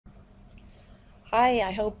Hi,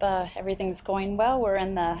 I hope everything's going well. We're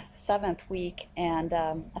in the seventh week, and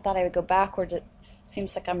I thought I would go backwards. It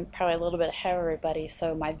seems like I'm probably a little bit ahead of everybody,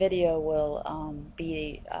 so my video will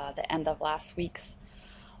be the end of last week's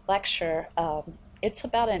lecture. It's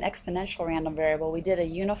about an exponential random variable. We did a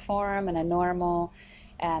uniform and a normal,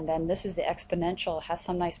 and then this is the exponential. It has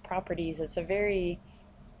some nice properties. It's a very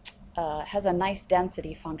has a nice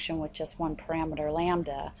density function with just one parameter,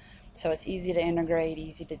 lambda. So it's easy to integrate,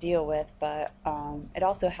 easy to deal with, but it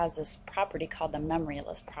also has this property called the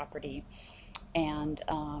memoryless property. And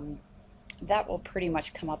that will pretty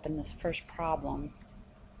much come up in this first problem.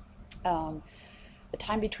 The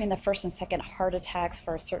time between the first and second heart attacks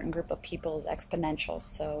for a certain group of people is exponential.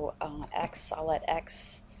 So I'll let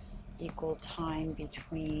x equal time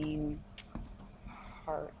between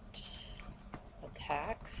heart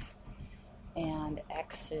attacks, and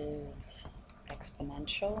x is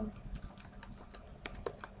exponential.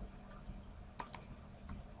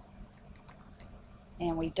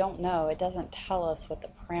 And we don't know, it doesn't tell us what the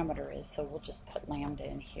parameter is, so we'll just put lambda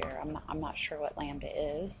in here. I'm not sure what lambda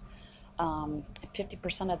is.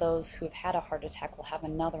 50% of those who have had a heart attack will have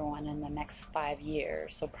another one in the next 5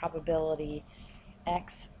 years. So probability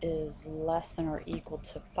x is less than or equal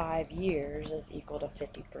to 5 years is equal to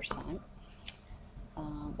 50%.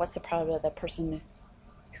 What's the probability that the person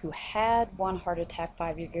who had one heart attack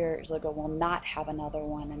 5 years ago will not have another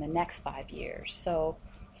one in the next 5 years? So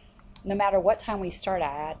no matter what time we start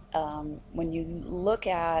at, when you look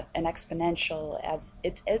at an exponential,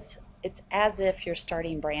 it's as if you're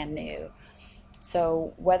starting brand new.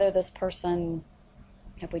 So whether this person,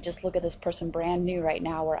 if we just look at this person brand new right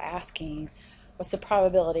now, we're asking, what's the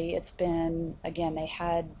probability? It's been, again, they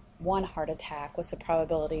had one heart attack. What's the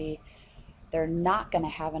probability they're not going to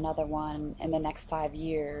have another one in the next 5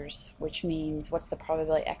 years, which means what's the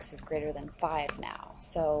probability x is greater than 5 now?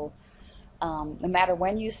 So no matter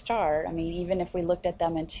when you start, I mean, even if we looked at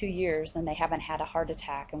them in 2 years and they haven't had a heart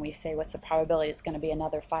attack, and we say what's the probability it's going to be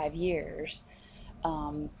another 5 years,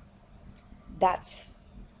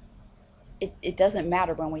 it doesn't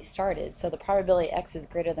matter when we started. So the probability x is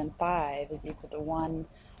greater than 5 is equal to 1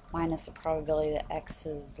 minus the probability that x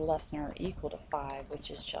is less than or equal to 5, which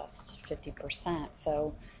is just 50%.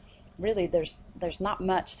 So really there's not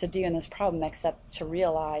much to do in this problem except to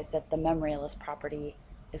realize that the memoryless property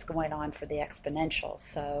is going on for the exponential.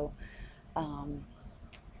 So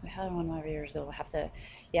we had one 5 years ago. We'll have to,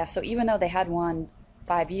 yeah, so even though they had one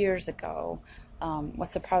 5 years ago,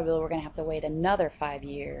 what's the probability we're going to have to wait another 5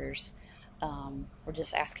 years? We're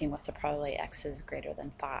just asking what's the probability x is greater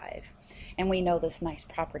than 5. And we know this nice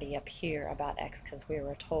property up here about x because we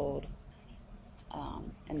were told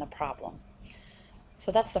in the problem.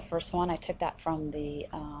 So that's the first one. I took that from the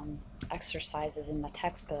exercises in the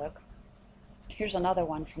textbook. Here's another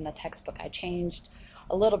one from the textbook. I changed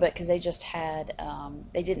a little bit because they just had,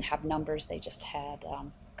 they didn't have numbers, they just had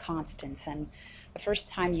constants. And the first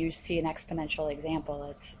time you see an exponential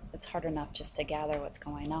example, it's hard enough just to gather what's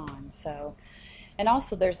going on. So, and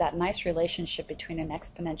also there's that nice relationship between an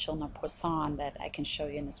exponential and a Poisson that I can show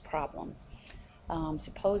you in this problem.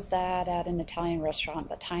 Suppose that at an Italian restaurant,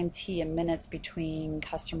 the time t in minutes between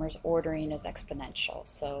customers ordering is exponential.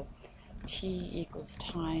 So t equals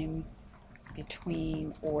time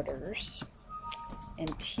between orders,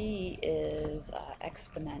 and t is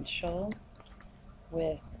exponential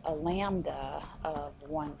with a lambda of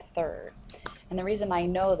 1/3. And the reason I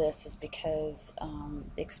know this is because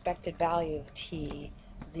the expected value of t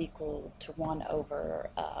is equal to 1 over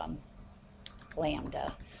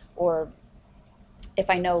lambda. Or if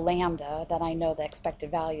I know lambda, then I know the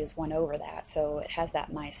expected value is 1 over that. So it has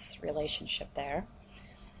that nice relationship there.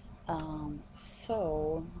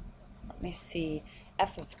 So let me see,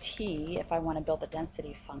 f of t, if I want to build a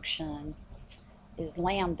density function, is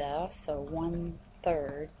lambda, so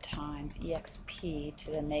 1/3 times exp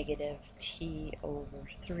to the negative t over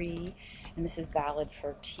 3, and this is valid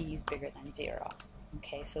for t's bigger than 0.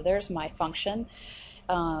 Okay, so there's my function.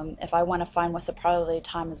 If I want to find what's the probability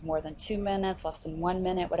time is more than 2 minutes, less than 1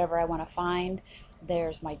 minute, whatever I want to find,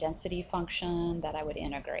 there's my density function that I would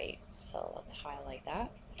integrate. So let's highlight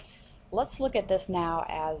that. Let's look at this now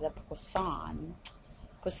as a Poisson.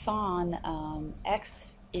 Poisson,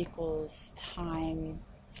 x equals time,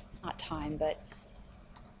 not time, but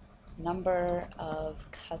number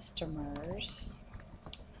of customers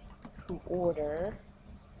who order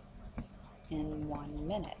in 1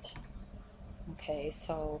 minute. Okay,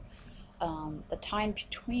 so the time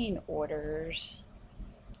between orders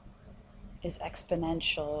is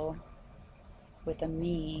exponential with a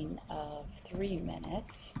mean of 3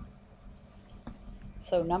 minutes.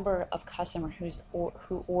 So number of customers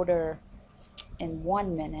who order in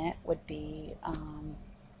 1 minute would be,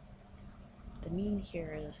 the mean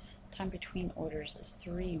here is time between orders is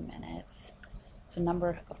 3 minutes. So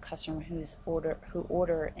number of customers who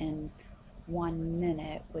order in 1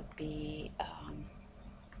 minute would be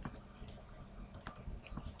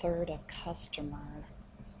third of customer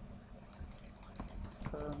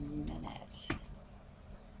per minute.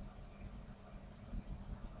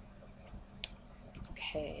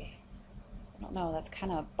 Okay, I don't know, that's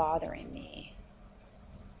kind of bothering me.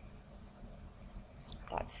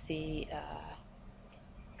 That's the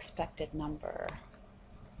expected number.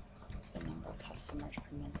 So number of customers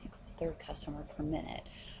per minute equals third customer per minute.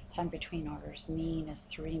 Time between orders, mean is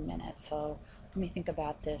 3 minutes. So let me think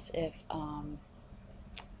about this. If time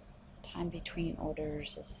between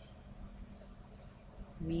orders is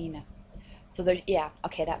mean, so there, yeah,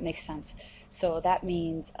 okay, that makes sense. So that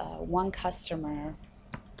means one customer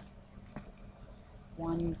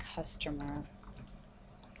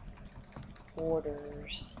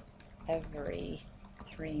orders every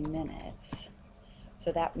 3 minutes.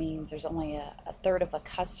 So that means there's only a third of a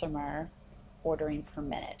customer ordering per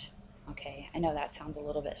minute. Okay, I know that sounds a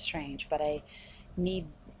little bit strange, but I need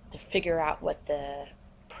to figure out what the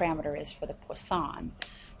parameter is for the Poisson.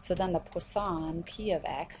 So then the Poisson, P of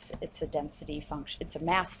x, it's a density function, it's a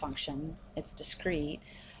mass function, it's discrete.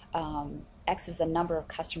 X is the number of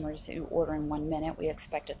customers who order in 1 minute. We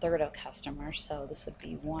expect a third of customers, so this would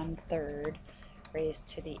be 1/3 raised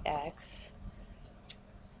to the x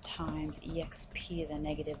times exp the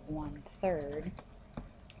negative 1/3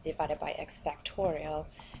 divided by x factorial,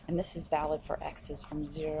 and this is valid for x's from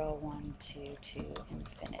 0, 1, 2 to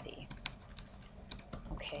infinity.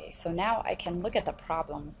 Okay, so now I can look at the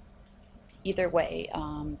problem either way.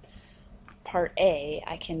 Part A,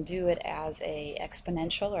 I can do it as a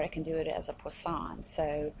exponential or I can do it as a Poisson.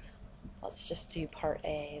 So let's just do part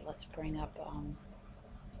A. Let's bring up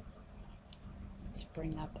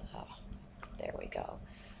there we go.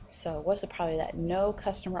 So what's the probability that no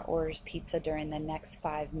customer orders pizza during the next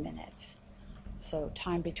 5 minutes? So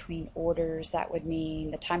time between orders, that would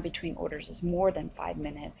mean the time between orders is more than 5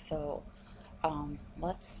 minutes. So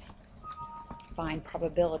let's find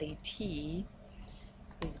probability T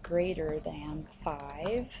is greater than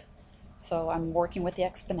 5. So I'm working with the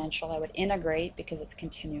exponential. I would integrate because it's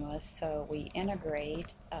continuous. So we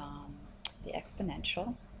integrate the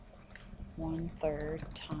exponential. 1/3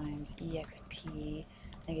 times exp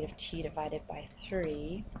negative t divided by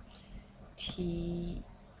 3. T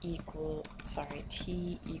equals 5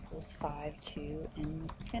 to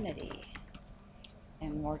infinity.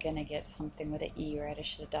 And we're going to get something with an e, right? I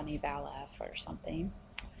should have done eval f or something.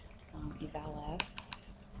 Eval f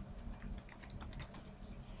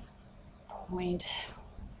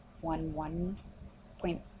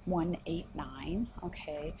 0.189.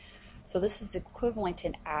 Okay, so this is equivalent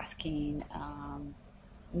to asking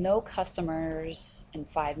no customers in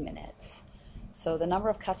 5 minutes. So the number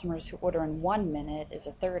of customers who order in 1 minute is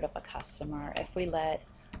a third of a customer. If we let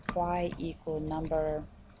y equal number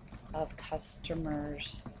of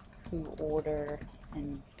customers who order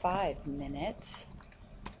in 5 minutes,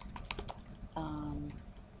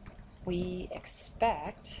 we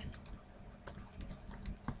expect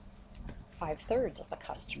 5/3 of a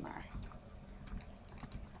customer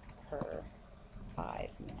per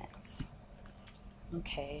 5 minutes.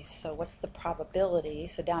 Okay, so what's the probability?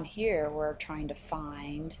 So down here we're trying to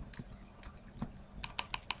find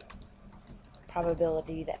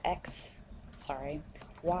probability that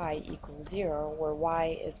y equals 0, where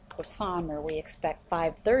y is Poisson, where we expect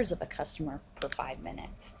 5/3 of a customer per 5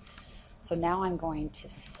 minutes. So now I'm going to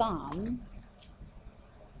sum.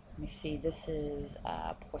 Let me see, this is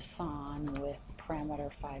Poisson with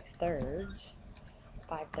parameter 5/3.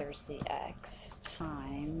 5/3 the x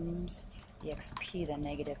times exp the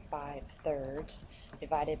negative 5/3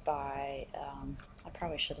 divided by, I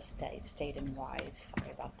probably should have stayed in y's,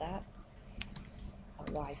 sorry about that,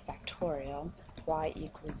 y factorial. Y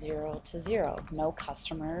equals 0 to 0, no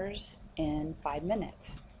customers in 5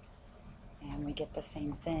 minutes. And we get the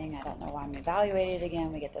same thing. I don't know why I'm evaluating it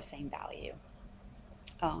again. We get the same value.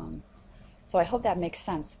 So I hope that makes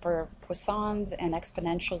sense. For Poissons and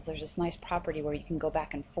exponentials, there's this nice property where you can go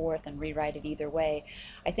back and forth and rewrite it either way.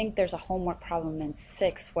 I think there's a homework problem in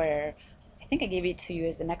 6 where I think I gave it to you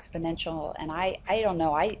as an exponential, and I don't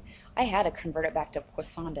know, I had to convert it back to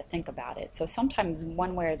Poisson to think about it. So sometimes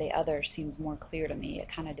one way or the other seems more clear to me. It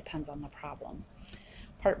kind of depends on the problem.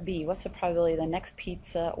 Part B, what's the probability the next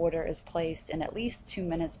pizza order is placed in at least 2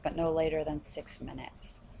 minutes but no later than 6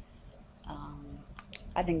 minutes?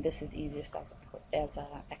 I think this is easiest as an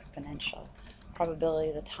exponential. Probability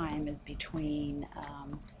of the time is between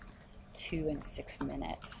 2 and 6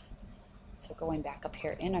 minutes. So going back up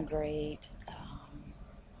here, integrate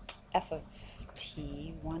f of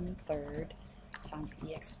t 1/3 times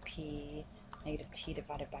exp negative t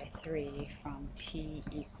divided by 3 from t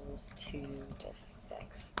equals 2 to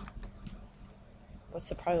 6. What's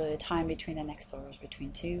the probability of time between the next orders?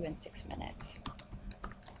 Between 2 and 6 minutes.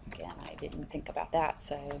 Again, I didn't think about that,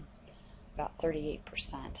 so about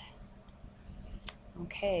 38%.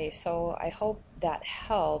 Okay, so I hope that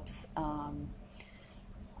helps.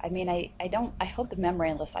 I mean, I hope the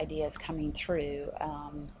memoryless idea is coming through.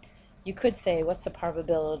 You could say, what's the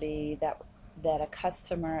probability that a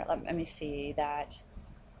customer, let me see, that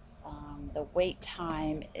the wait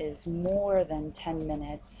time is more than 10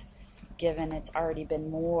 minutes, given it's already been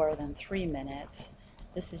more than 3 minutes.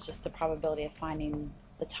 This is just the probability of finding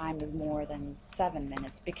the time is more than 7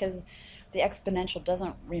 minutes, because the exponential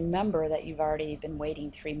doesn't remember that you've already been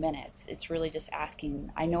waiting 3 minutes. It's really just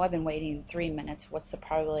asking, I know I've been waiting 3 minutes, what's the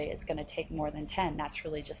probability it's going to take more than 10? That's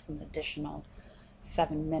really just an additional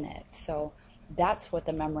 7 minutes. So that's what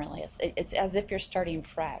the memory is. It's as if you're starting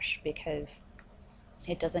fresh, because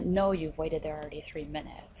it doesn't know you've waited there already 3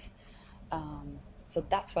 minutes. So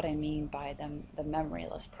that's what I mean by the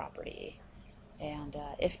memoryless property. And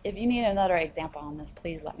if you need another example on this,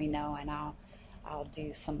 please let me know, and I'll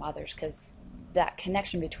do some others, because that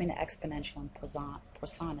connection between the exponential and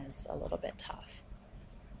Poisson is a little bit tough.